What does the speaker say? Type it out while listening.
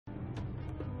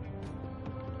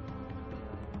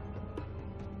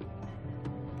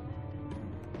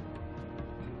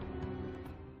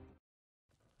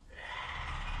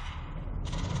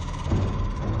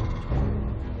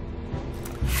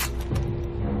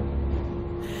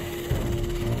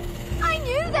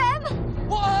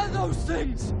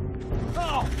things!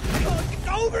 Oh!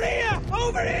 Over here!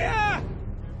 Over here!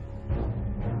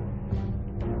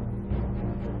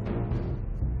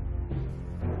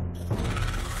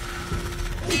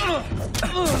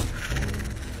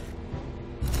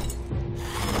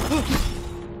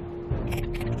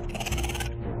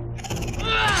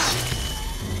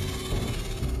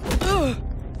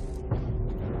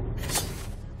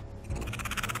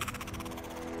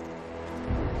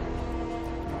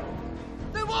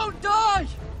 They won't die!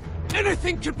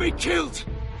 Anything can be killed!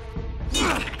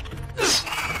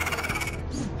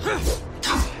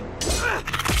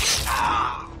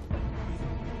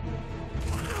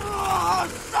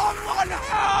 Someone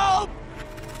help!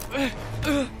 Finn!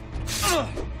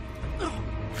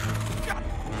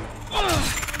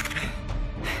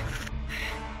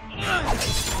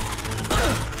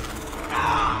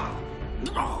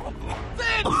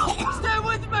 Stay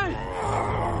with me!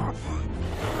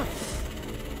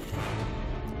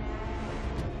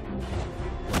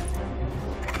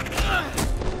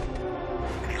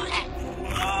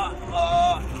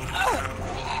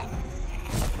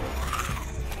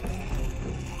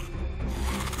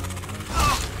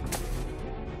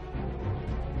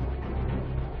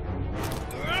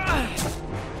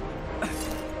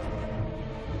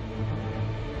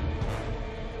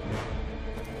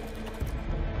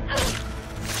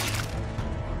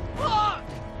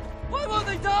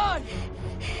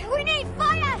 We need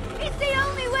fire! It's the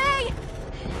only way!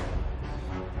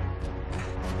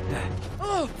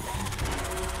 Oh!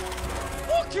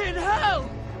 Fucking hell!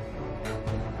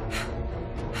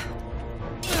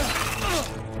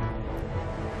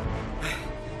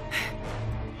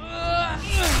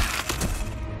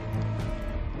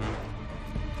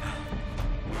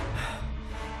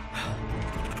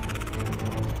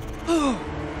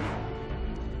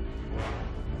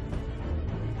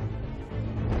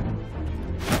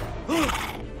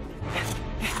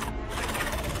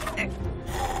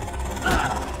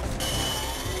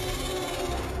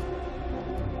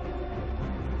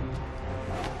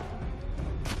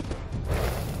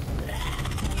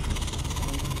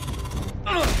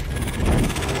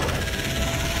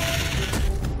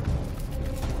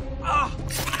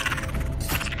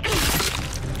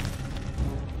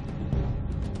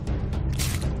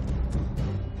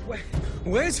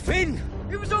 Where's Finn?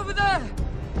 He was over there!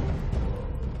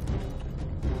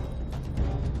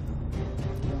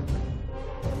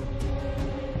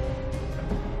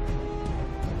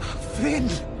 Finn!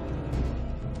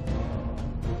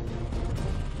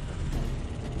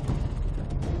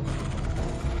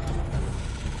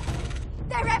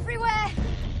 They're everywhere!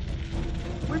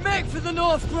 We make for the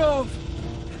North Grove!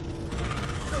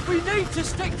 But we need to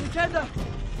stick together!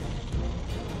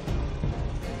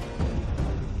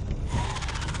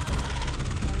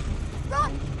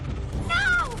 Run!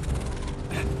 Now!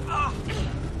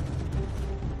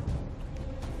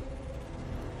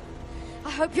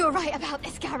 I hope you're right about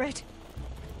this, Garrett.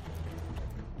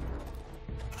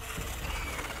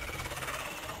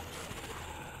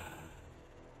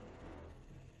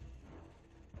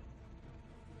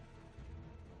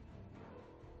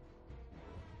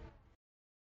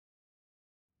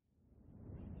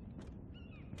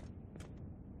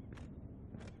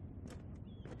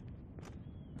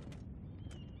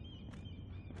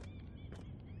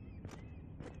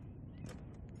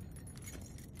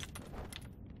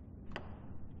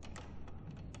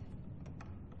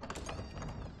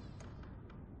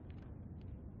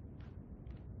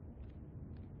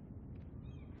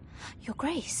 Your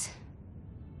Grace.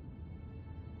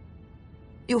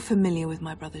 You're familiar with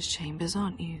my brother's chambers,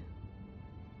 aren't you?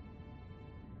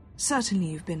 Certainly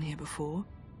you've been here before.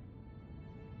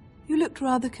 You looked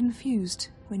rather confused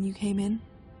when you came in,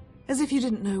 as if you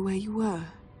didn't know where you were.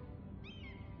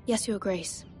 Yes, Your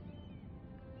Grace.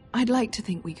 I'd like to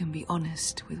think we can be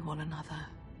honest with one another.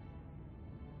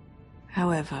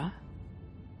 However,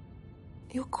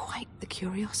 you're quite the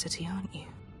curiosity, aren't you?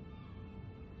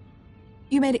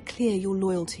 You made it clear your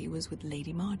loyalty was with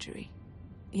Lady Marjorie,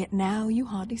 yet now you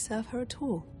hardly serve her at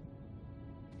all.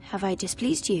 Have I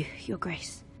displeased you, Your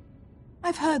Grace?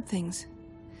 I've heard things.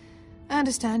 I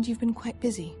understand you've been quite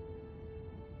busy.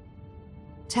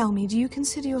 Tell me, do you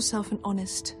consider yourself an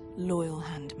honest, loyal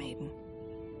handmaiden?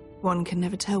 One can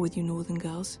never tell with you northern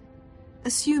girls.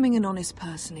 Assuming an honest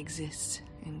person exists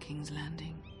in King's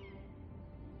Landing.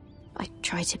 I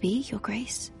try to be, Your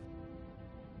Grace.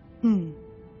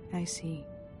 I see.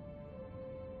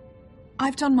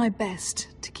 I've done my best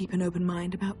to keep an open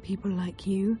mind about people like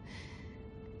you.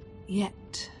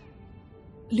 Yet,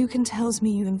 Lucan tells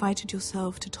me you invited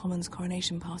yourself to Tommen's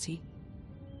coronation party.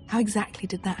 How exactly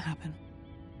did that happen?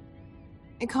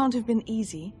 It can't have been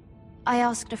easy, I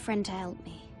asked a friend to help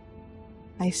me.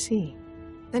 I see.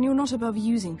 Then you're not above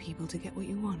using people to get what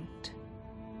you want.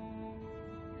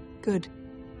 Good.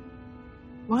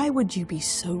 Why would you be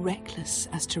so reckless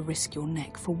as to risk your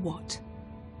neck for what?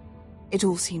 It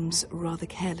all seems rather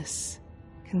careless,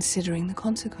 considering the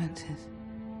consequences.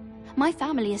 My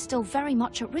family is still very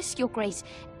much at risk, Your Grace.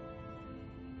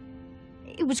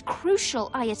 It was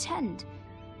crucial I attend.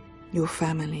 Your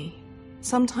family.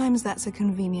 Sometimes that's a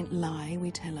convenient lie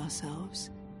we tell ourselves.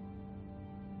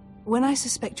 When I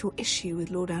suspect your issue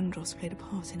with Lord Andros played a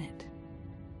part in it.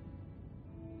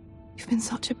 You've been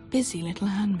such a busy little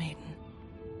handmaiden.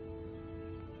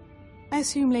 I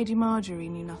assume Lady Marjorie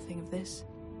knew nothing of this.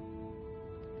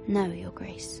 No, Your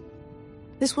Grace.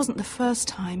 This wasn't the first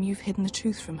time you've hidden the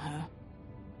truth from her.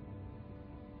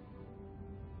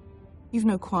 You've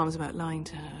no qualms about lying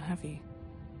to her, have you?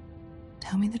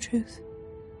 Tell me the truth.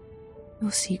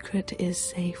 Your secret is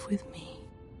safe with me.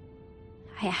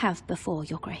 I have before,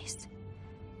 Your Grace.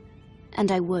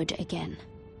 And I would again.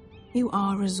 You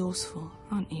are resourceful,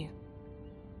 aren't you?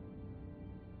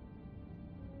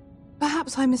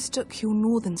 Perhaps I mistook your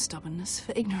northern stubbornness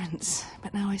for ignorance,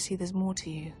 but now I see there's more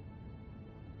to you.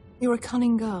 You're a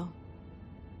cunning girl,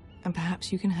 and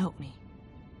perhaps you can help me.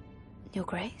 Your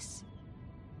Grace?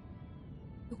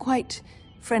 You're quite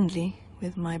friendly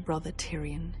with my brother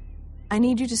Tyrion. I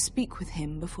need you to speak with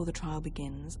him before the trial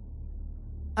begins.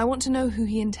 I want to know who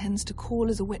he intends to call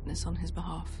as a witness on his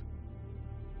behalf.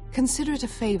 Consider it a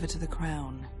favor to the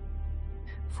crown,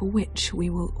 for which we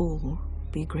will all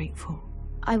be grateful.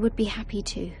 I would be happy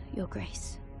to, Your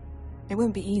Grace. It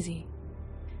won't be easy.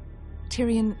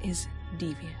 Tyrion is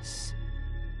devious.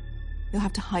 You'll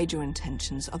have to hide your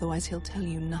intentions, otherwise he'll tell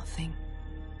you nothing.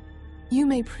 You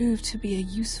may prove to be a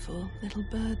useful little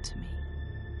bird to me,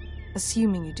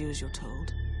 assuming you do as you're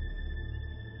told.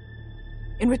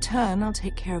 In return, I'll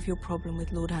take care of your problem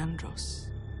with Lord Andros.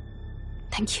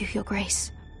 Thank you, Your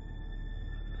Grace.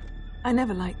 I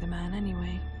never liked the man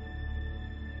anyway,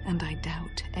 and I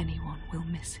doubt anyone will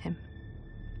miss him.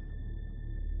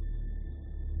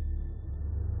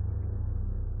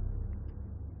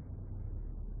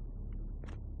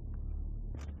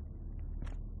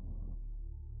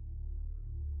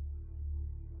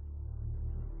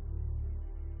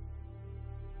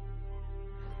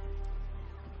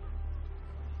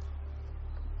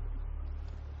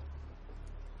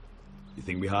 You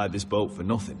think we hired this boat for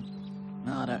nothing?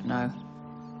 I don't know.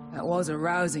 That was a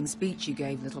rousing speech you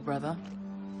gave, little brother.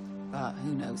 But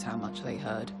who knows how much they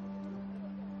heard.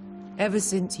 Ever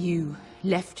since you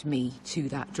left me to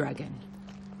that dragon,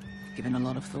 I've given a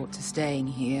lot of thought to staying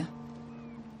here.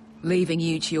 Leaving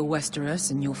you to your Westeros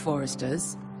and your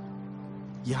Foresters.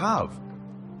 You have?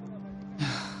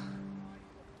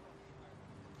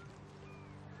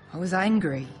 I was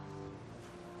angry.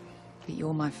 But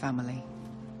you're my family.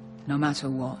 No matter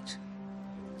what.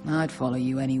 I'd follow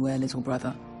you anywhere, little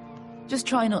brother. Just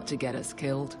try not to get us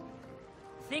killed.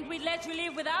 Think we'd let you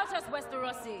leave without us,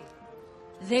 Westerosi?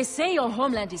 They say your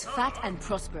homeland is fat and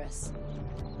prosperous.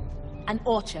 An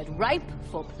orchard ripe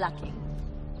for plucking.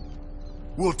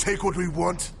 We'll take what we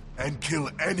want and kill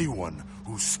anyone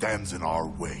who stands in our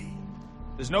way.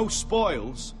 There's no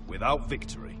spoils without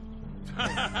victory.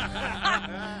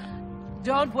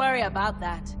 Don't worry about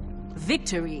that.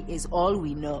 Victory is all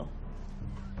we know.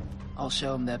 I'll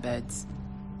show them their beds.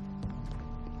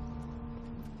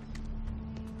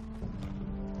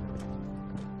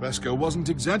 Beskar wasn't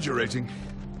exaggerating.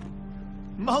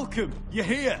 Malcolm, you're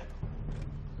here!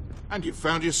 And you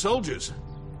found your soldiers.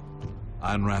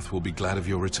 Ironrath will be glad of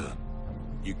your return.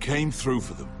 You came through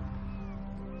for them.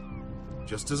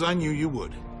 Just as I knew you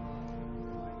would.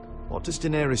 What does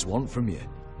Daenerys want from you?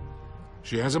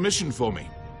 She has a mission for me.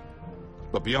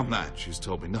 But beyond that, she's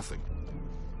told me nothing.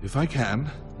 If I can,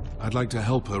 I'd like to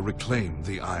help her reclaim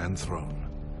the Iron Throne.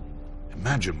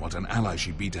 Imagine what an ally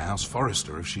she'd be to House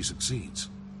Forrester if she succeeds.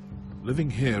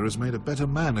 Living here has made a better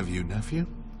man of you, nephew.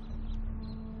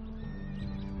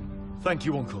 Thank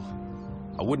you, Uncle.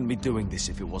 I wouldn't be doing this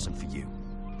if it wasn't for you.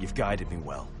 You've guided me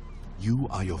well. You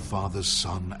are your father's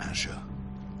son, Asher.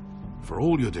 For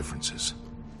all your differences,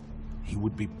 he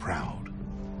would be proud.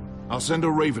 I'll send a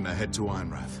raven ahead to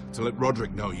Ironrath to let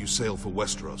Roderick know you sail for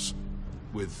Westeros.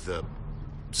 With,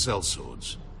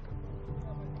 sellswords.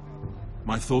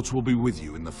 My thoughts will be with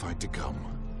you in the fight to come.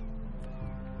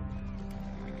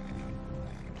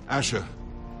 Asher.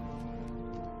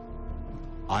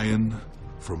 Iron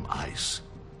from ice.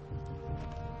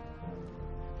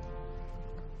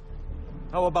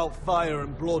 How about fire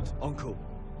and blood, Uncle?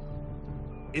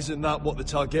 Isn't that what the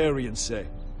Targaryens say?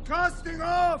 Casting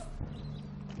off!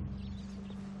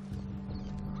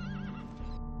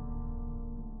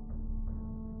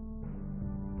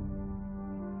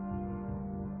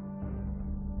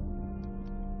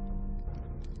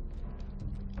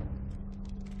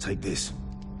 Take this.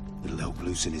 It'll help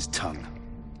loosen his tongue.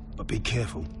 But be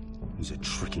careful. He's a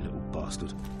tricky little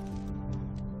bastard.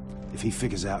 If he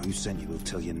figures out who sent you, he'll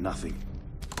tell you nothing.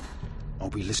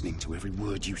 I'll be listening to every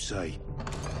word you say.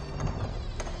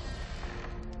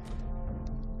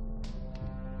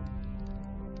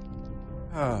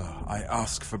 I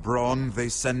ask for brawn, they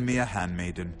send me a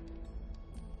handmaiden.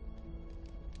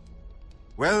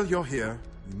 Well, you're here.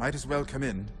 You might as well come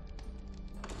in.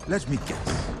 Let me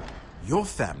guess. Your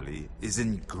family is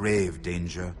in grave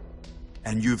danger,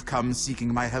 and you've come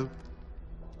seeking my help?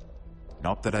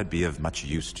 Not that I'd be of much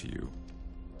use to you.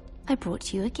 I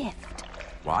brought you a gift.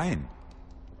 Wine.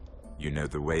 You know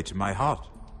the way to my heart.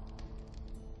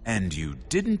 And you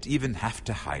didn't even have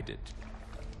to hide it.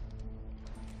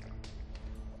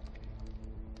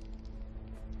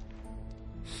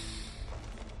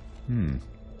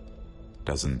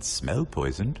 Doesn't smell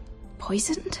poisoned.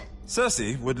 Poisoned?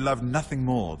 Cersei would love nothing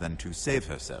more than to save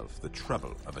herself the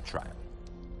trouble of a trial.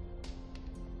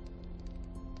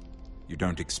 You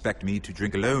don't expect me to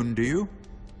drink alone, do you?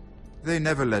 They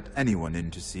never let anyone in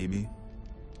to see me.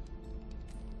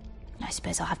 I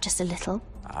suppose I'll have just a little.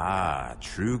 Ah,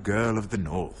 true girl of the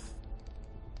North.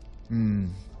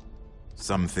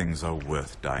 Some things are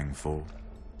worth dying for.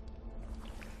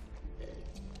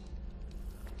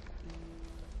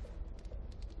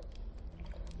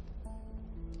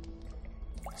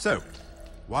 So,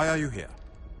 why are you here?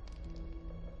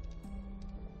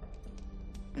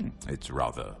 It's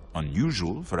rather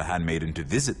unusual for a handmaiden to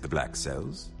visit the Black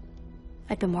Cells.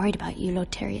 I'd been worried about you,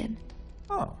 Lord Tyrion.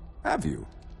 Oh, have you?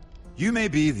 You may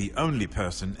be the only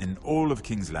person in all of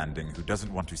King's Landing who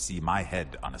doesn't want to see my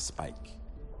head on a spike.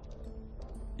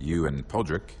 You and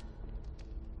Podrick.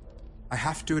 I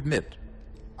have to admit,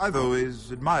 I've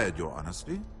always admired your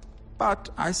honesty,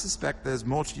 but I suspect there's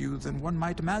more to you than one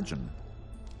might imagine.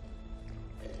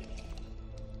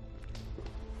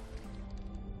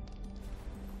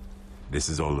 This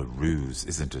is all a ruse,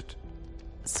 isn't it?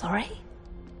 Sorry?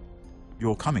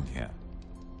 You're coming here.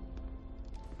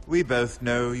 We both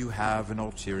know you have an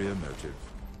ulterior motive.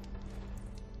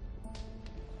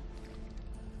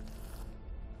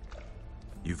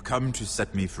 You've come to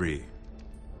set me free.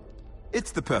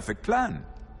 It's the perfect plan.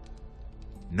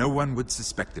 No one would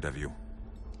suspect it of you.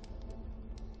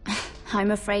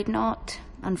 I'm afraid not,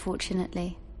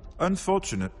 unfortunately.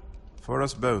 Unfortunate for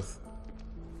us both.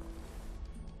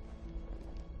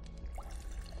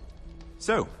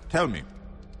 So, tell me.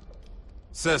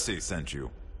 Cersei sent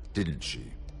you, didn't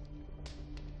she?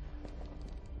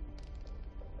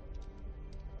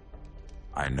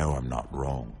 I know I'm not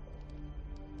wrong.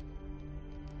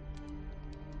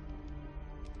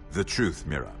 The truth,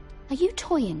 Mira. Are you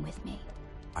toying with me?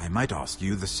 I might ask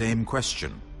you the same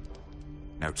question.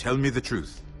 Now tell me the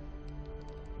truth.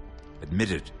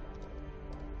 Admit it.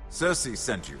 Cersei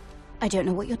sent you. I don't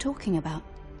know what you're talking about.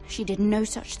 She did no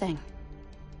such thing.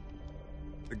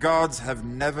 The guards have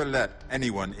never let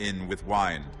anyone in with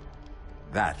wine.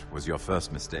 That was your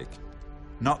first mistake.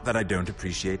 Not that I don't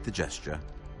appreciate the gesture.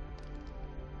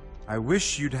 I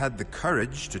wish you'd had the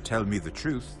courage to tell me the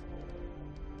truth.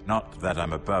 Not that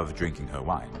I'm above drinking her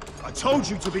wine. I told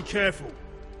you to be careful.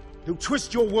 He'll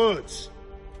twist your words.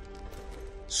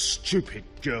 Stupid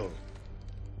girl.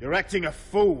 You're acting a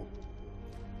fool.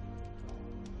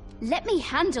 Let me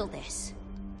handle this.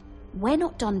 We're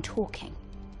not done talking.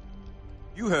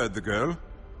 You heard the girl.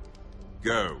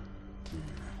 Go.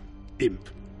 Imp.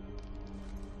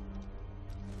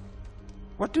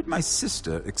 What did my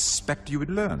sister expect you would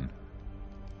learn?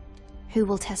 Who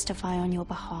will testify on your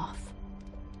behalf?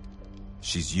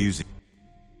 She's using...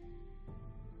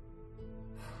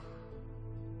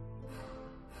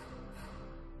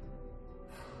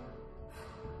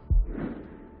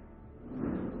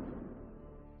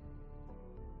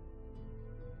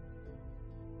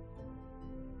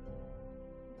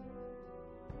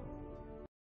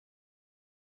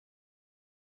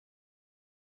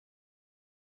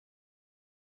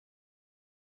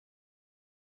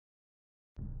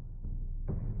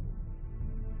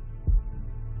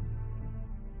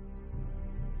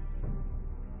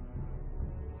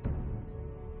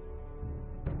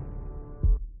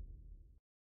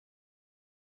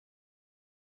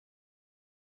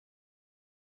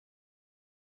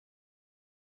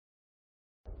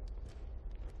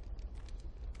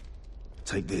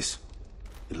 Take this.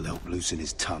 It'll help loosen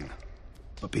his tongue.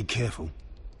 But be careful.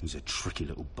 He's a tricky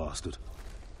little bastard.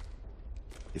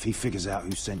 If he figures out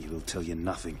who sent you, he'll tell you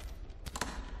nothing.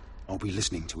 I'll be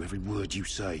listening to every word you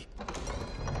say.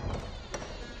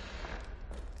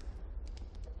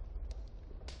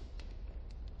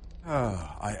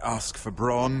 I ask for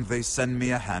brawn, they send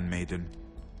me a handmaiden.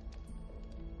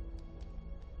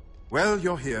 Well,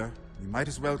 you're here. You might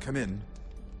as well come in.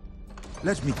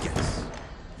 Let me guess.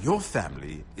 Your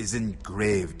family is in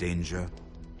grave danger,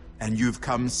 and you've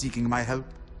come seeking my help?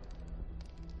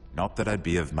 Not that I'd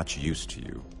be of much use to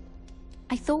you.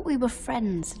 I thought we were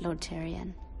friends, Lord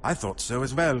Tyrion. I thought so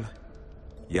as well.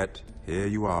 Yet, here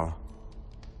you are.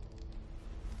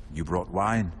 You brought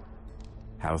wine.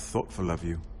 How thoughtful of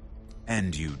you.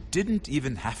 And you didn't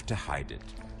even have to hide it.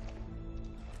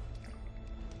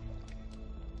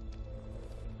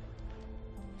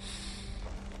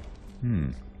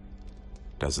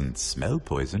 Doesn't smell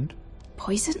poisoned.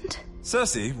 Poisoned?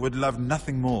 Cersei would love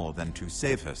nothing more than to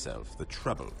save herself the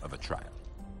trouble of a trial.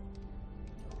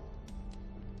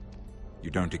 You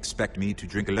don't expect me to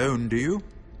drink alone, do you?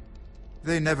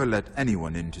 They never let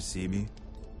anyone in to see me.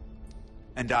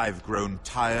 And I've grown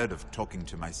tired of talking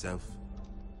to myself.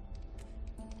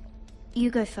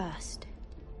 You go first.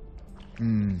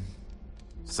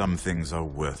 Some things are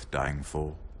worth dying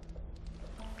for.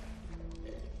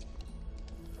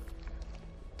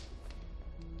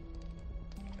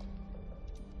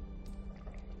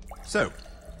 So,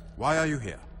 why are you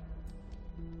here?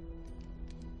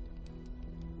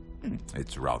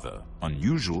 It's rather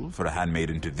unusual for a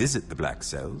handmaiden to visit the Black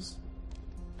Cells.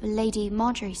 Lady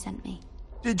Marjorie sent me.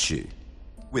 Did she?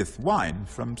 With wine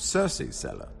from Cersei's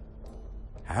cellar.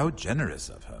 How generous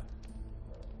of her.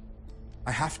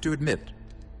 I have to admit,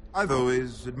 I've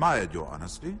always admired your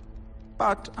honesty,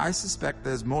 but I suspect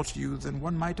there's more to you than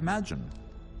one might imagine.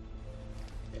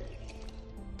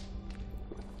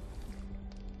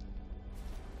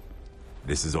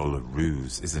 This is all a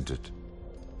ruse, isn't it?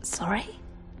 Sorry?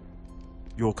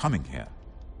 You're coming here.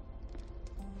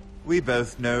 We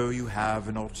both know you have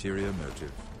an ulterior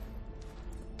motive.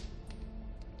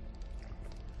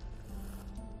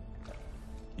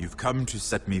 You've come to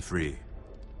set me free.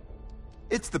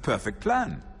 It's the perfect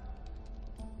plan.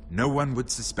 No one would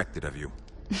suspect it of you.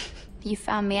 You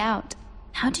found me out.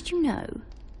 How did you know?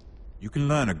 You can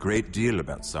learn a great deal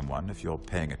about someone if you're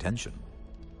paying attention.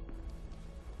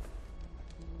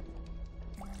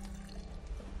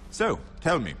 So,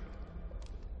 tell me.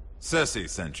 Cersei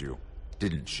sent you,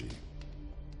 didn't she?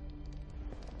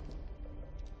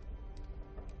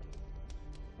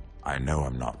 I know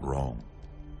I'm not wrong.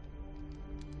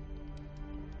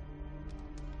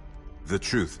 The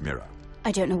truth, Mira.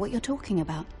 I don't know what you're talking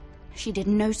about. She did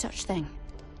no such thing.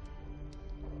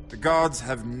 The guards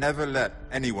have never let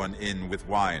anyone in with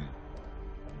wine.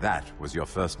 That was your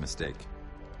first mistake.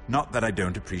 Not that I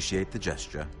don't appreciate the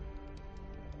gesture.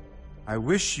 I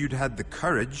wish you'd had the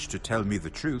courage to tell me the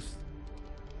truth.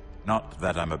 Not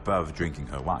that I'm above drinking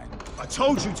her wine. I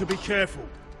told you to be careful.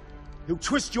 He'll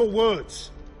twist your words.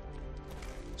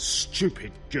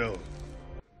 Stupid girl.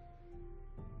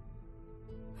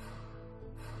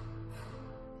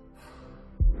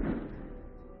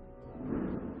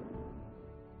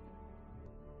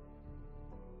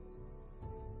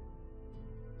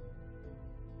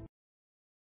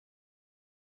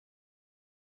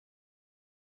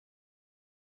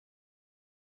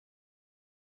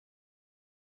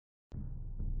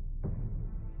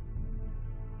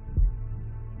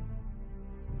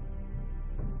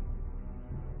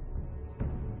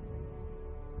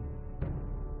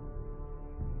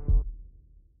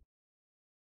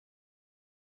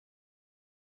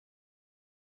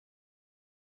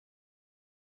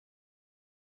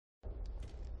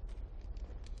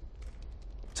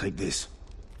 Take this.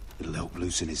 It'll help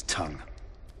loosen his tongue.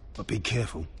 But be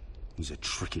careful. He's a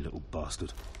tricky little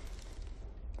bastard.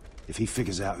 If he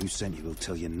figures out who sent you, he'll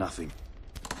tell you nothing.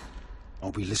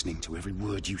 I'll be listening to every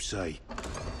word you say.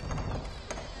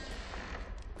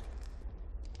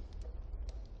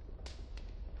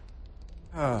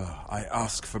 I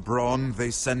ask for brawn,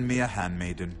 they send me a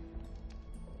handmaiden.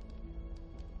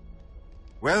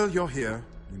 Well, you're here.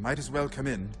 You might as well come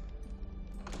in.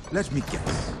 Let me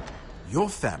guess. Your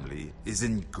family is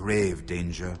in grave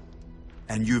danger,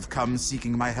 and you've come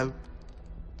seeking my help?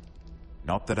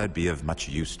 Not that I'd be of much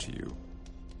use to you.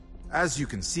 As you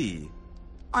can see,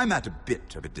 I'm at a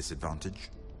bit of a disadvantage.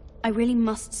 I really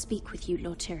must speak with you,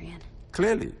 Lord Tyrion.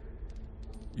 Clearly.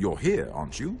 You're here,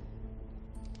 aren't you?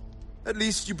 At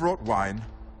least you brought wine.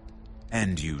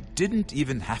 And you didn't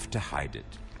even have to hide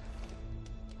it.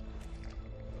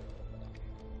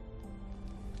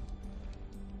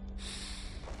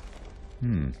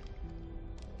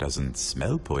 Doesn't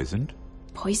smell poisoned.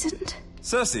 Poisoned?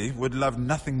 Cersei would love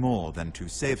nothing more than to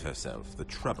save herself the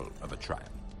trouble of a trial.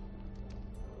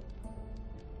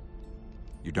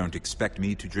 You don't expect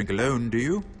me to drink alone, do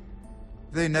you?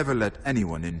 They never let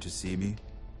anyone in to see me.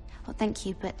 Well, thank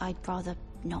you, but I'd rather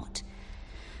not.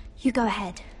 You go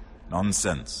ahead.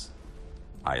 Nonsense.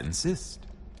 I insist.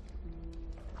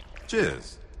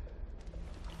 Cheers.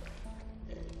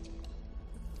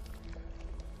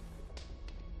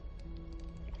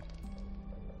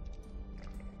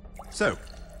 So,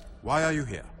 why are you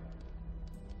here?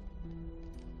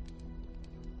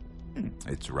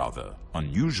 It's rather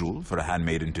unusual for a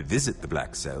handmaiden to visit the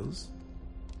Black Cells.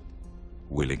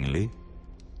 Willingly.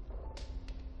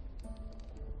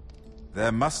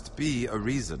 There must be a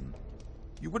reason.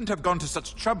 You wouldn't have gone to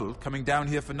such trouble coming down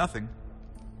here for nothing.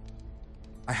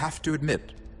 I have to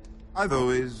admit, I've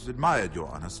always admired your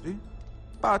honesty,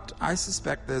 but I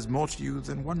suspect there's more to you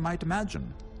than one might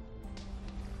imagine.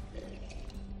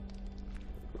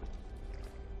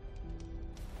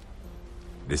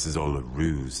 This is all a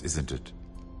ruse, isn't it?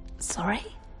 Sorry?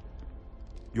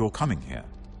 You're coming here.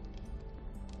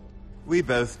 We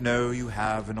both know you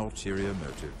have an ulterior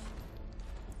motive.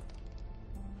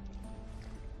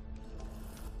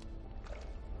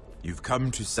 You've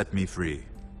come to set me free.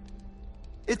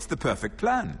 It's the perfect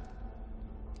plan.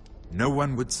 No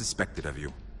one would suspect it of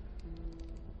you.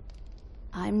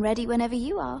 I'm ready whenever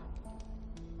you are.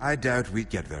 I doubt we'd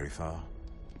get very far.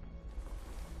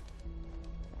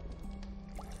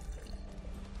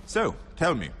 So,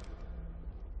 tell me.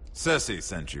 Cersei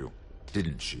sent you,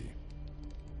 didn't she?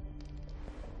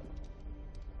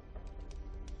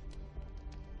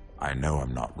 I know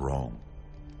I'm not wrong.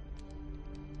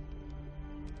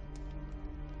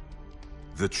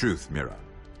 The truth, Mira.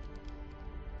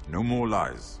 No more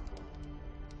lies.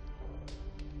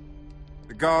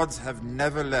 The guards have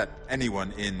never let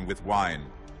anyone in with wine.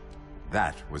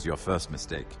 That was your first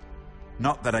mistake.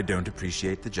 Not that I don't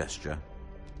appreciate the gesture.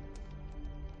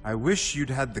 I wish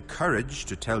you'd had the courage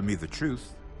to tell me the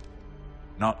truth.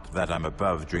 Not that I'm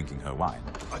above drinking her wine.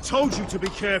 I told you to be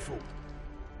careful.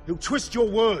 He'll twist your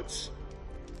words.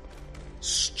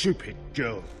 Stupid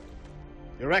girl.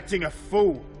 You're acting a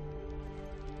fool.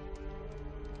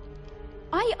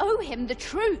 I owe him the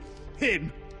truth.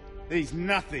 Him? He's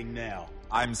nothing now.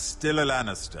 I'm still a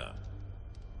Lannister.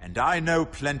 And I know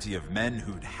plenty of men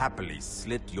who'd happily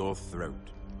slit your throat.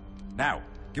 Now,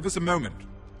 give us a moment.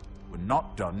 We're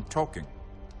not done talking.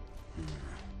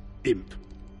 Imp.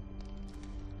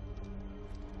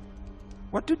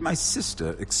 What did my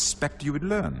sister expect you would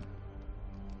learn?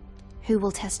 Who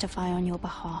will testify on your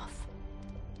behalf?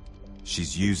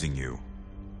 She's using you.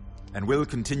 And will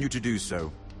continue to do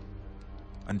so.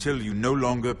 Until you no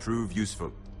longer prove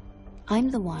useful.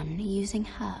 I'm the one using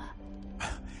her.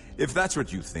 If that's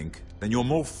what you think, then you're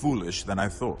more foolish than I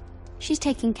thought. She's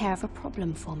taking care of a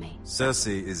problem for me.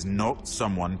 Cersei is not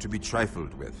someone to be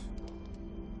trifled with.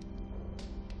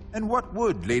 And what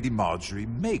would Lady Marjorie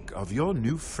make of your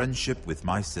new friendship with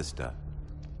my sister?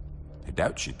 I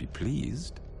doubt she'd be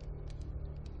pleased.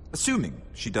 Assuming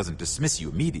she doesn't dismiss you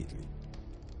immediately.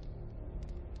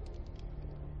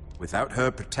 Without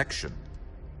her protection,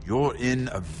 you're in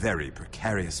a very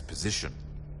precarious position.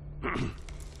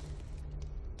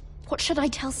 What should I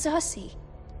tell Cersei?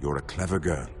 You're a clever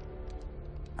girl.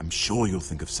 I'm sure you'll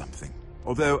think of something.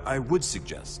 Although I would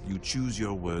suggest you choose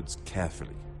your words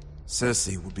carefully.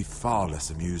 Cersei will be far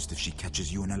less amused if she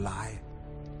catches you in a lie.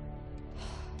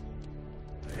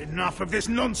 Enough of this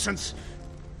nonsense!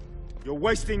 You're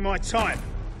wasting my time!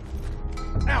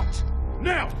 Out!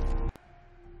 Now!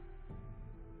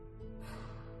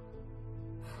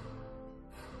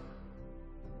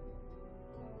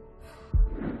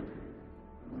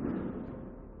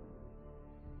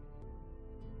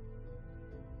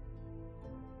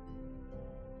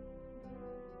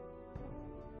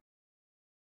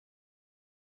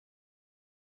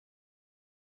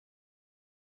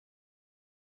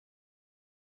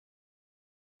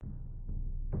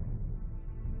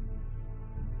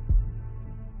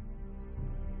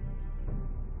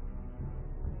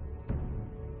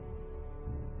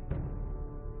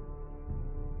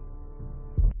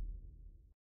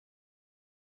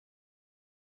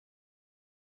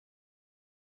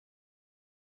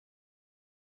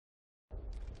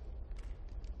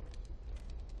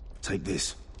 Take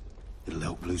this. It'll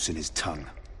help loosen his tongue.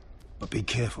 But be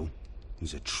careful.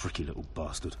 He's a tricky little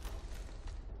bastard.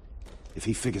 If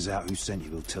he figures out who sent you,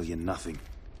 he'll tell you nothing.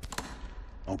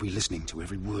 I'll be listening to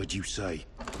every word you say.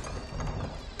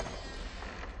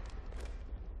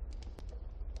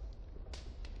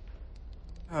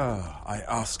 I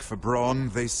ask for brawn,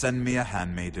 they send me a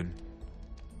handmaiden.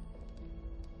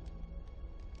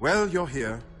 Well, you're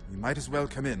here. You might as well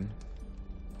come in.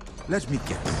 Let me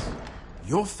guess.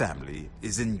 Your family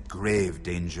is in grave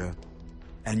danger,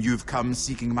 and you've come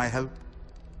seeking my help?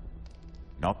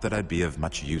 Not that I'd be of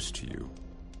much use to you.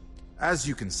 As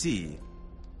you can see,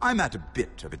 I'm at a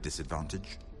bit of a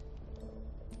disadvantage.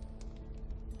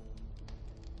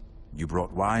 You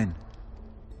brought wine.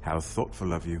 How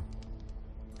thoughtful of you.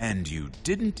 And you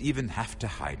didn't even have to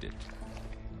hide it.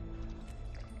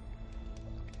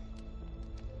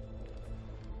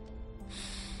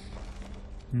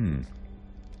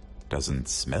 Doesn't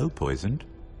smell poisoned.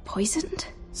 Poisoned?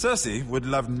 Cersei would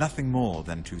love nothing more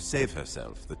than to save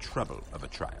herself the trouble of a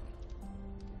trial.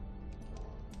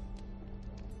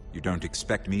 You don't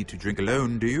expect me to drink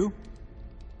alone, do you?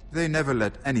 They never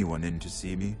let anyone in to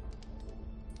see me.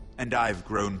 And I've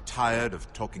grown tired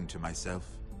of talking to myself.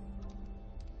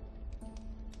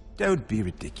 Don't be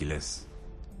ridiculous.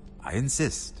 I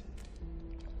insist.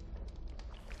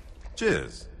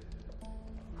 Cheers.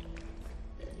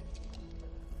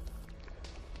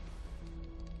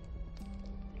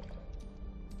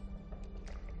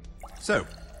 So,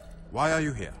 why are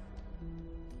you here?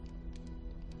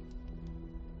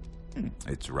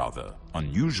 It's rather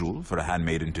unusual for a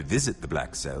handmaiden to visit the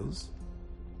Black Cells.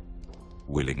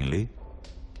 Willingly.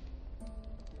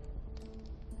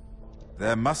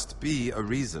 There must be a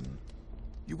reason.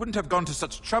 You wouldn't have gone to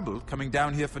such trouble coming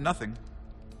down here for nothing.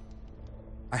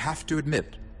 I have to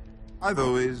admit, I've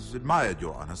always admired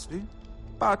your honesty,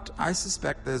 but I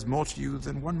suspect there's more to you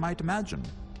than one might imagine.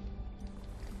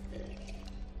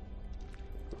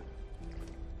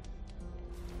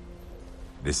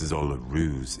 This is all a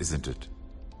ruse, isn't it?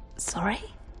 Sorry?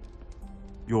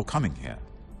 You're coming here.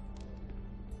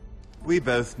 We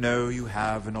both know you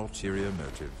have an ulterior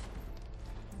motive.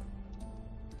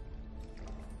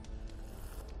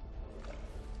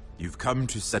 You've come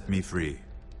to set me free.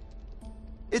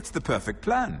 It's the perfect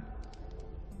plan.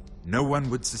 No one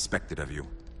would suspect it of you.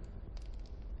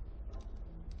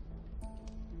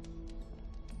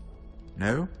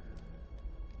 No?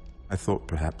 I thought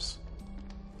perhaps.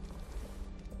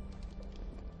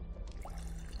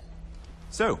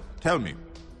 So, tell me.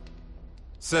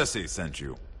 Cersei sent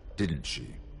you, didn't she?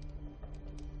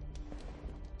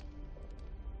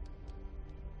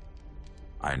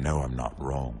 I know I'm not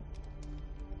wrong.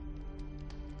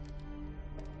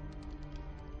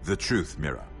 The truth,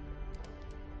 Mira.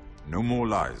 No more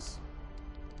lies.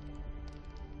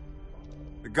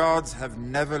 The guards have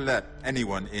never let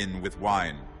anyone in with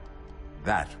wine.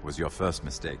 That was your first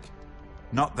mistake.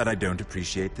 Not that I don't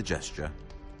appreciate the gesture.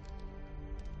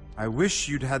 I wish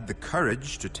you'd had the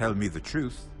courage to tell me the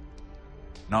truth.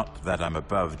 Not that I'm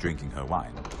above drinking her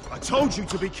wine. I told you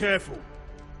to be careful.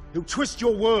 He'll twist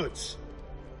your words.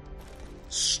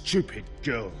 Stupid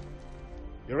girl.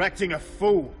 You're acting a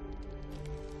fool.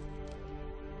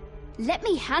 Let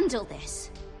me handle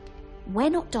this. We're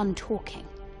not done talking.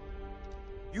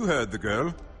 You heard the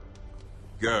girl.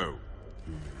 Go.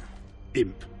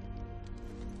 Imp.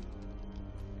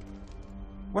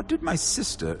 What did my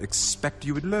sister expect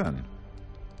you would learn?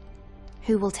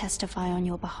 Who will testify on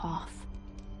your behalf?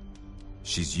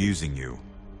 She's using you,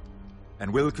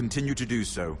 and will continue to do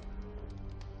so,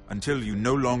 until you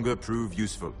no longer prove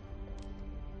useful.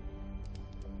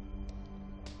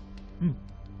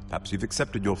 Perhaps you've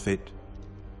accepted your fate.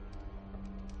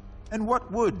 And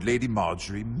what would Lady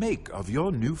Marjorie make of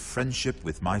your new friendship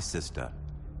with my sister?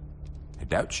 I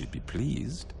doubt she'd be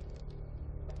pleased.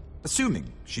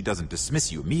 Assuming she doesn't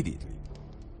dismiss you immediately.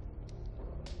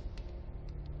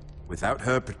 Without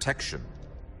her protection,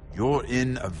 you're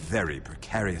in a very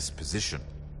precarious position.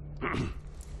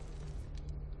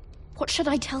 What should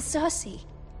I tell Cersei?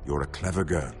 You're a clever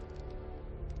girl.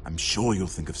 I'm sure you'll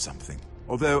think of something.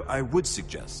 Although I would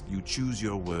suggest you choose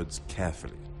your words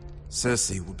carefully.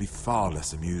 Cersei will be far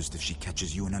less amused if she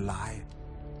catches you in a lie.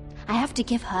 I have to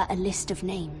give her a list of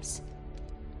names.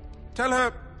 Tell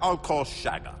her I'll call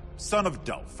Shagga, son of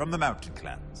Dolph from the Mountain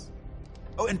Clans.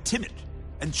 Oh, and Timid,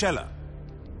 and Chella,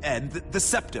 and the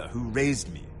Scepter who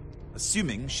raised me,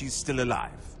 assuming she's still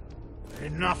alive.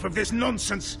 Enough of this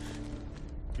nonsense!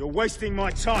 You're wasting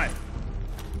my time.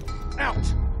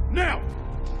 Out! Now!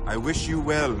 I wish you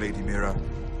well, Lady Mira.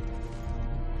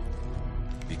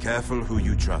 Be careful who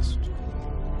you trust.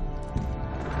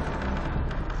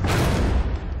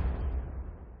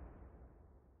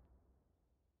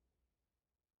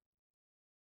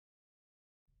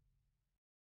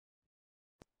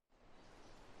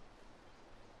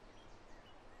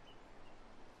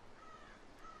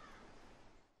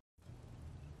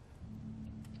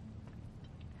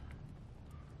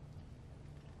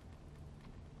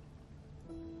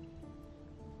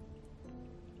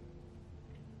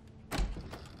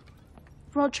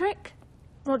 Roderick?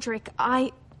 Roderick,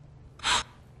 I'm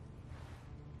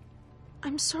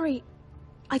sorry.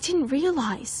 I didn't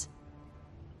realize.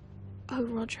 Oh,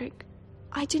 Roderick,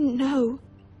 I didn't know.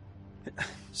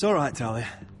 It's all right, Talia.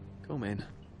 Come in.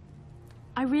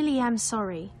 I really am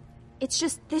sorry. It's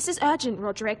just, this is urgent,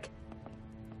 Roderick.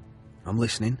 I'm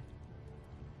listening.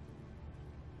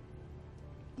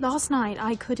 Last night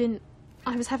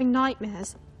I was having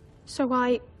nightmares. So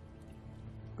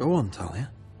Go on,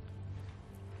 Talia.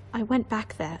 I went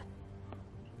back there.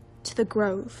 To the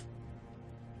grove.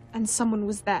 And someone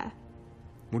was there.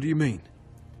 What do you mean?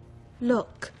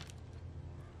 Look.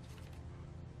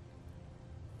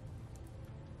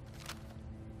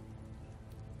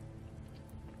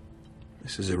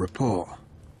 This is a report.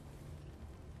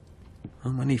 How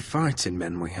many fighting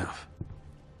men we have?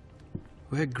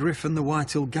 Where Griff and the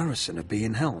Whitehill garrison are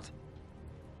being held.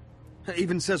 It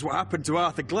even says what happened to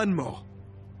Arthur Glenmore.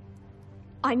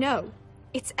 I know.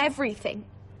 It's everything.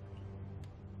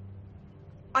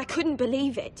 I couldn't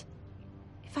believe it.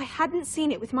 If I hadn't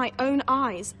seen it with my own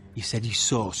eyes... You said you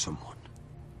saw someone.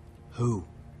 Who?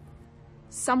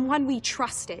 Someone we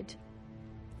trusted.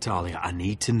 Talia, I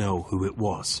need to know who it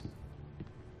was.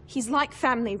 He's like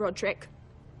family, Roderick.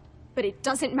 But it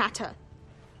doesn't matter.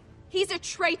 He's a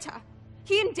traitor.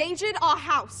 He endangered our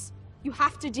house. You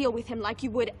have to deal with him like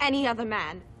you would any other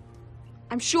man.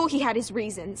 I'm sure he had his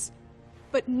reasons.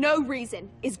 But no reason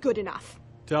is good enough.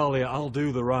 Talia, I'll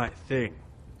do the right thing.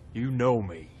 You know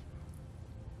me.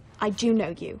 I do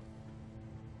know you.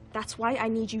 That's why I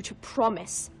need you to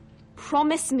promise.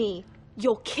 Promise me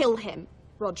you'll kill him,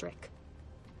 Roderick.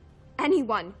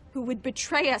 Anyone who would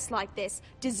betray us like this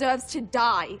deserves to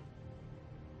die.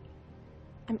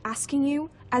 I'm asking you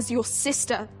as your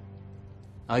sister.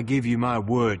 I give you my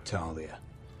word, Talia.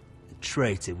 The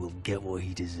traitor will get what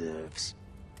he deserves.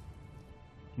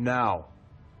 Now,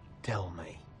 tell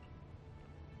me.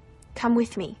 Come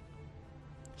with me.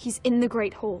 He's in the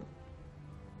Great Hall.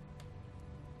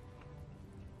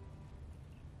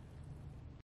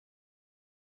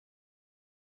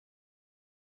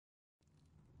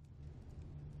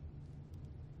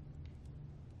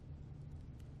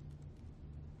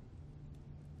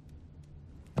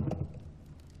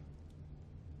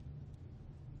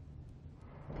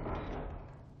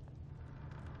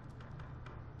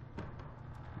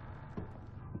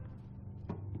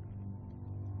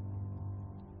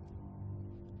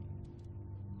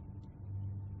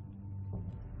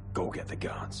 Go get the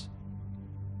guards.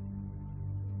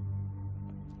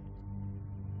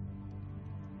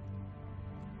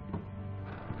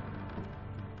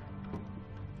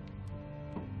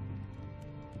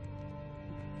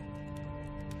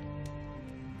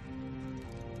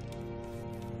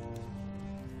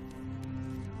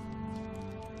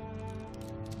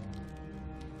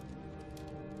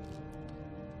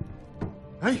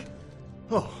 Hey?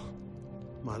 Oh,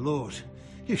 my lord.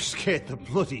 You scared the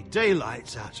bloody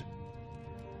daylights out.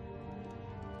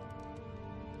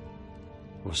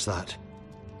 What's that?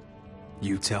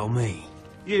 You tell me.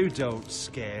 You don't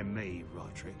scare me,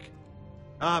 Roderick.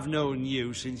 I've known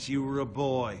you since you were a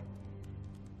boy.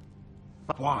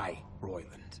 Why,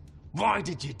 Royland? Why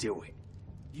did you do it?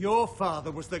 Your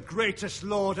father was the greatest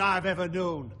lord I've ever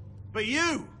known. But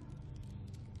you've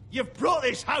brought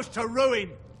this house to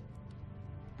ruin.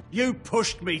 You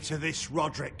pushed me to this,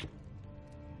 Roderick.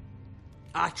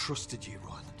 I trusted you,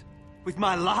 Royland. With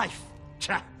my life.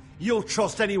 Cha! You'll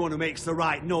trust anyone who makes the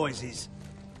right noises.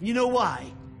 You know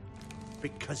why?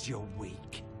 Because you're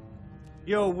weak.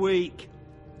 You're weak.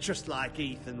 Just like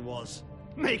Ethan was.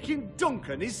 Making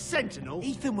Duncan his sentinel.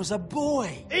 Ethan was a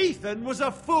boy. Ethan was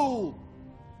a fool.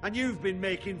 And you've been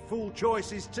making fool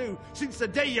choices too, since the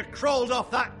day you crawled off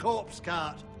that corpse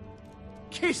cart.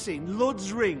 Kissing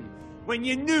Lud's ring when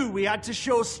you knew we had to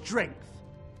show strength.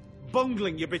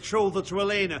 Bungling your betrothal to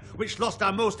Elena, which lost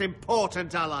our most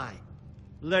important ally.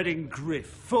 Letting Griff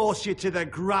force you to the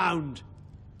ground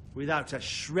without a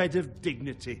shred of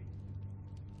dignity.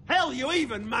 Hell, you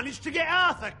even managed to get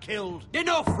Arthur killed!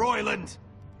 Enough, Royland!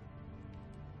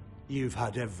 You've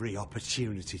had every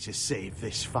opportunity to save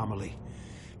this family,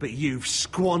 but you've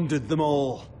squandered them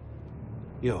all.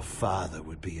 Your father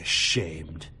would be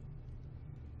ashamed.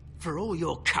 For all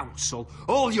your counsel,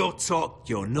 all your talk,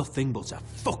 you're nothing but a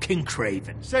fucking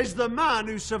craven. Says the man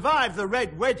who survived the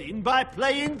Red Wedding by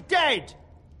playing dead!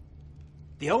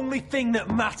 The only thing that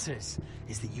matters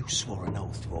is that you swore an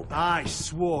oath to obey. I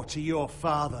swore to your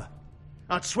father.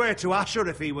 I'd swear to Asher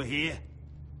if he were here.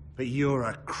 But you're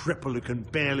a cripple who can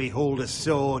barely hold a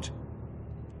sword.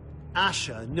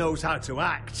 Asher knows how to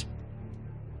act.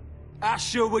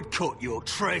 Asher would cut your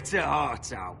traitor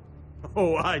heart out.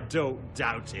 Oh, I don't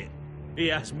doubt it. He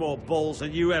has more balls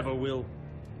than you ever will.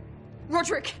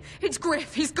 Roderick, it's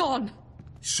Griff. He's gone.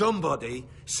 Somebody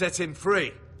set him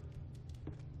free.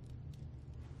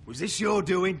 Was this your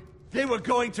doing? They were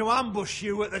going to ambush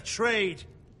you at the trade.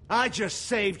 I just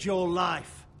saved your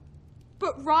life.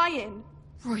 But Ryan...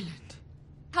 Royland.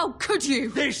 How could you?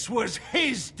 This was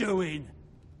his doing!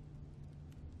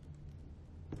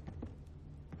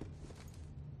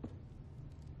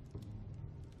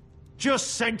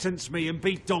 Just sentence me and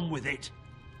be done with it.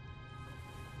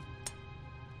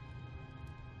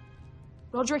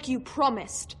 Roderick, you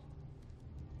promised.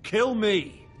 Kill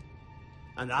me.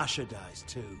 And Asher dies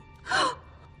too.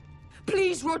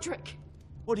 Please, Roderick.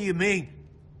 What do you mean?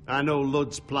 I know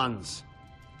Lud's plans.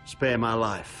 Spare my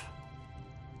life.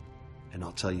 And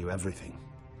I'll tell you everything.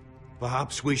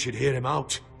 Perhaps we should hear him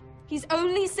out. He's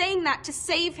only saying that to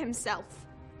save himself.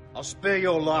 I'll spare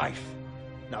your life.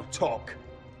 Now talk.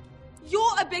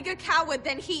 You're a bigger coward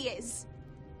than he is.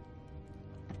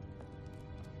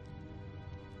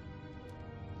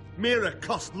 Mira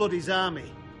cost Lud his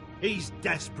army. He's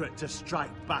desperate to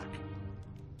strike back.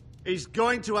 He's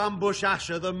going to ambush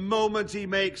Asher the moment he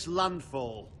makes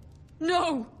landfall.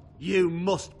 No! You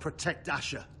must protect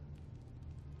Asher.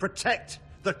 Protect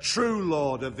the true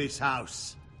lord of this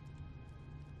house.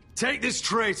 Take this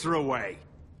traitor away.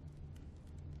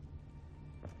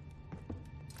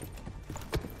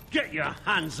 Get your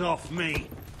hands off me!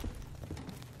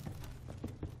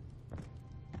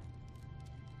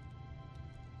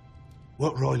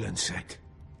 What Royland said.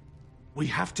 We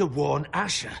have to warn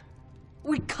Asher.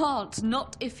 We can't,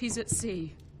 not if he's at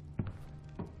sea.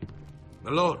 My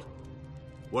lord,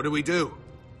 what do we do?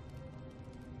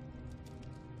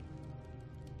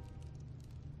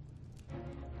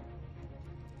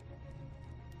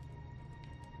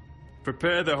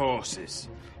 Prepare the horses.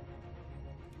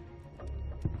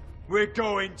 We're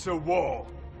going to war.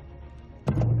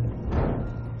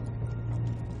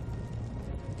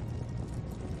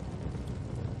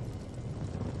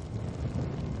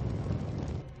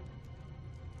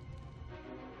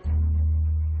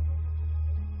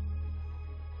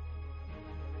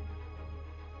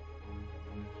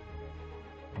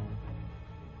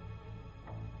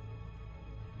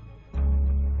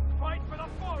 Fight for the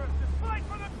forest and fight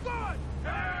for the sun!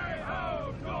 Hey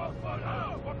ho, Northwood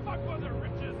ho! What fuck were the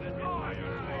riches in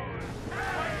Iron Land?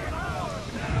 Fight for the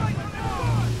forest and fight for the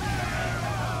sun! Hey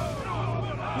ho,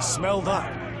 Northwood ho! You smell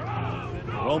that?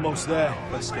 We're almost there.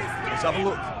 Let's have a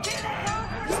look.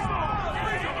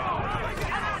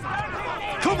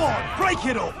 Come on, break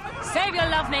it up! Save your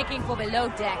lovemaking for below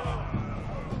deck.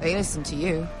 They listen to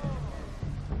you.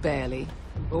 Barely.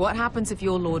 But what happens if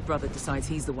your lord brother decides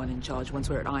he's the one in charge once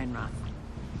we're at Ironrath?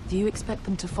 Do you expect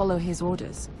them to follow his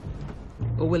orders?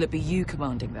 Or will it be you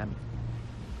commanding them?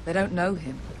 They don't know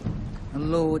him. A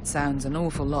lord sounds an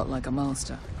awful lot like a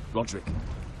master. Roderick.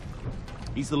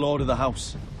 He's the lord of the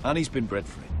house, and he's been bred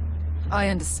for it. I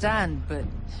understand, but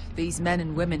these men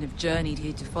and women have journeyed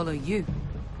here to follow you,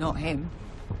 not him.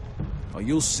 Oh,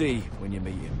 you'll see when you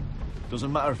meet him.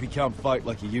 Doesn't matter if he can't fight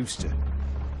like he used to.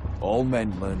 All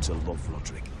men learn to love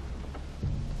Roderick.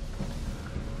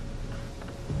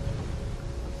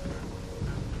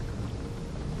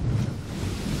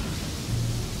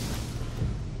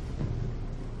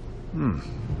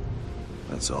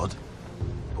 That's odd.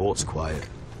 Port's quiet.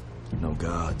 No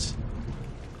guards.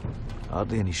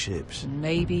 Hardly any ships.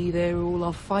 Maybe they're all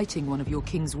off fighting one of your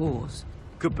king's wars.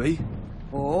 Could be.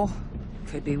 Or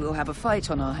could be we'll have a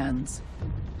fight on our hands.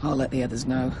 I'll let the others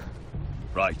know.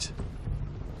 Right.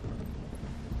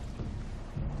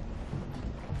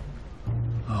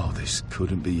 Oh, this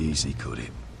couldn't be easy, could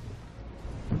it?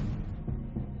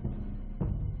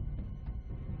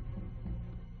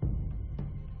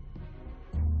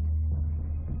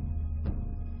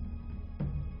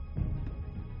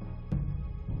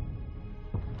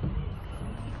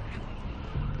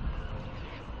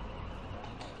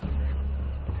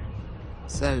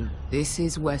 So, this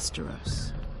is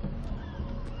Westeros.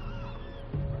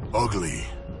 Ugly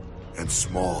and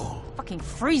small. Fucking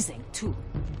freezing, too.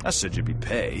 I said you'd be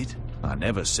paid. I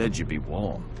never said you'd be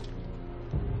warm.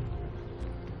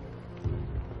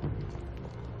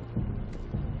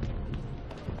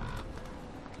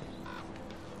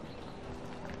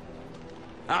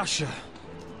 Asher.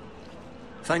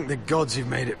 Thank the gods you've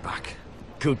made it back.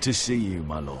 Good to see you,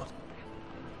 my lord.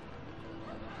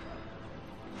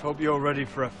 Hope you're ready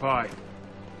for a fight.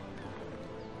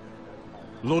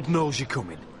 Lord knows you're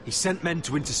coming. He sent men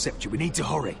to intercept you. We need to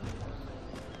hurry.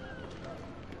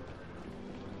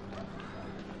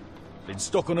 Been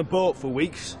stuck on a boat for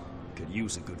weeks. Could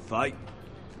use a good fight.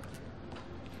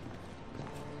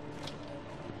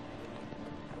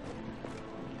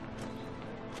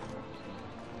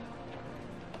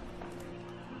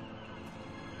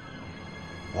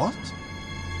 What?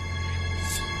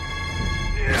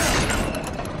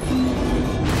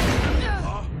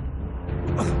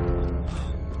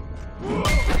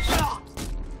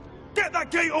 Get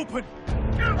that gate open!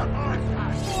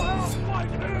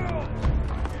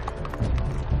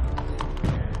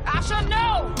 Asher,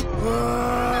 no!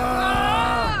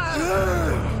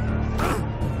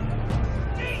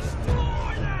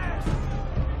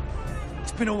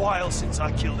 It's been a while since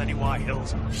I killed any White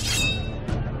Hills.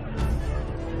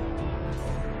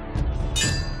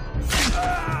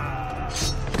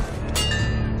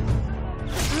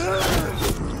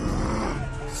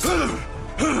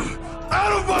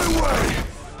 Out of my way!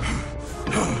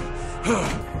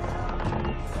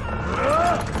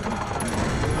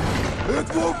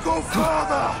 It won't go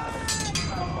farther!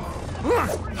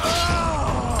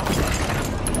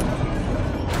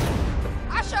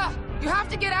 Asher, you have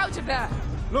to get out of there!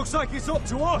 Looks like it's up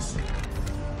to us!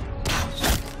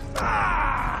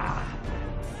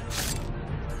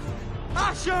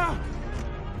 Asher!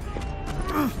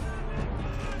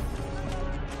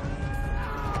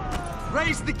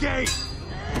 Raise the gate!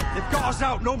 They've got us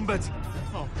outnumbered!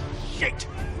 Oh, shit!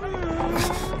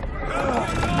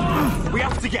 We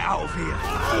have to get out of here!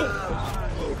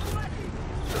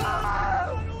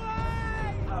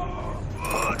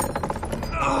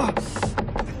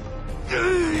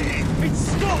 It's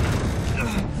stuck!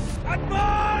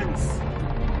 Advance!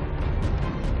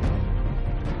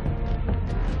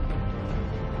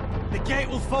 The gate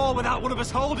will fall without one of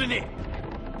us holding it!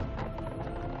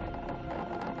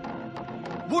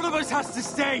 One of us has to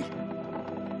stay!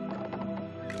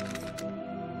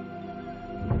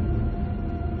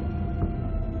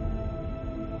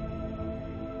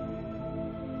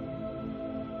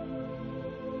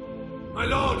 My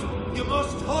lord, you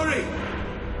must hurry!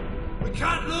 We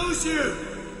can't lose you!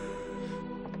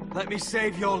 Let me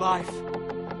save your life,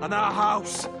 and our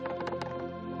house.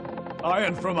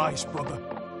 Iron from ice, brother.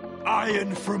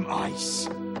 Iron from ice.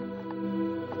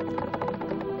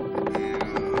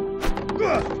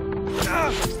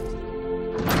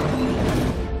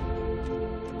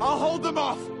 I'll hold them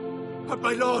off! But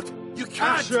my lord, you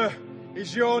can't! Asher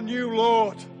is your new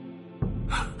lord.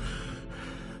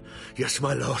 Yes,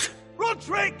 my lord.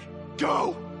 Roderick!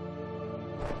 Go!